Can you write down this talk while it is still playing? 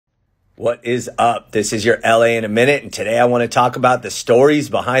What is up? This is your LA in a minute, and today I want to talk about the stories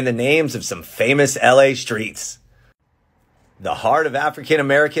behind the names of some famous LA streets. The heart of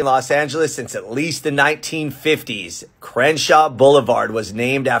African-American Los Angeles since at least the 1950s, Crenshaw Boulevard was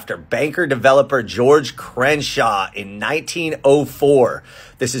named after banker developer George Crenshaw in 1904.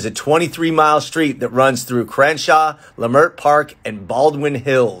 This is a 23-mile street that runs through Crenshaw, Leimert Park, and Baldwin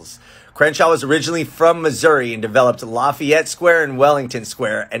Hills. Crenshaw was originally from Missouri and developed Lafayette Square and Wellington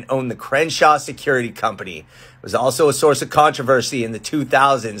Square and owned the Crenshaw Security Company. It was also a source of controversy in the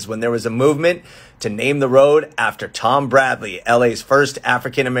 2000s when there was a movement to name the road after Tom Bradley, LA's first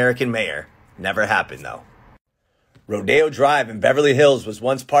African-American mayor. Never happened, though. Rodeo Drive in Beverly Hills was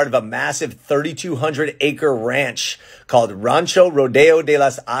once part of a massive 3,200-acre ranch called Rancho Rodeo de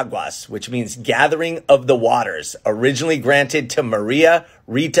las Aguas, which means gathering of the waters, originally granted to Maria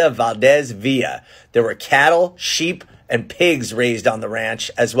Rita Valdez Villa. There were cattle, sheep, and pigs raised on the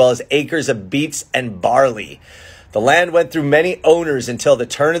ranch, as well as acres of beets and barley. The land went through many owners until the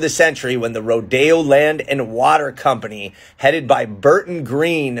turn of the century when the Rodeo Land and Water Company, headed by Burton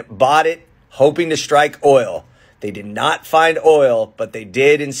Green, bought it, hoping to strike oil. They did not find oil, but they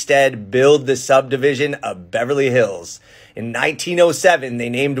did instead build the subdivision of Beverly Hills. In 1907, they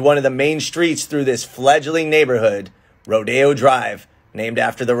named one of the main streets through this fledgling neighborhood, Rodeo Drive, named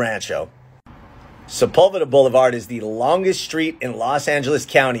after the rancho. Sepulveda Boulevard is the longest street in Los Angeles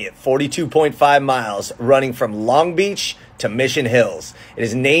County at 42.5 miles, running from Long Beach to Mission Hills. It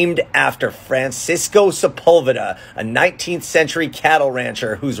is named after Francisco Sepulveda, a 19th century cattle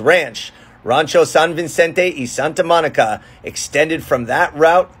rancher whose ranch, Rancho San Vicente y Santa Monica, extended from that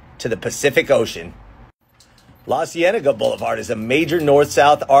route to the Pacific Ocean. La Cienega Boulevard is a major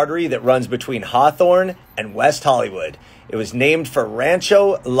north-south artery that runs between Hawthorne and West Hollywood. It was named for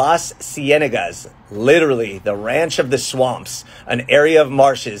Rancho Las Cienegas, literally the ranch of the swamps, an area of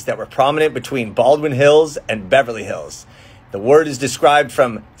marshes that were prominent between Baldwin Hills and Beverly Hills. The word is described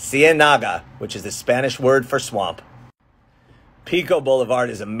from ciénaga, which is the Spanish word for swamp. Pico Boulevard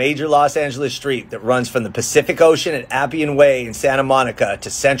is a major Los Angeles street that runs from the Pacific Ocean at Appian Way in Santa Monica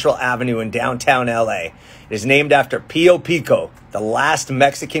to Central Avenue in downtown LA. It is named after Pio Pico, the last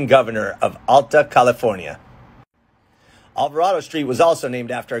Mexican governor of Alta California. Alvarado Street was also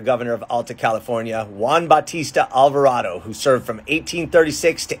named after a governor of Alta California, Juan Bautista Alvarado, who served from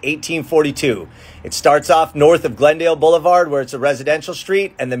 1836 to 1842. It starts off north of Glendale Boulevard, where it's a residential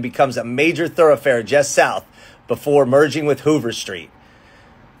street, and then becomes a major thoroughfare just south, before merging with Hoover Street.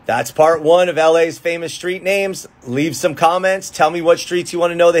 That's part one of LA's famous street names. Leave some comments. Tell me what streets you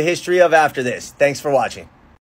want to know the history of after this. Thanks for watching.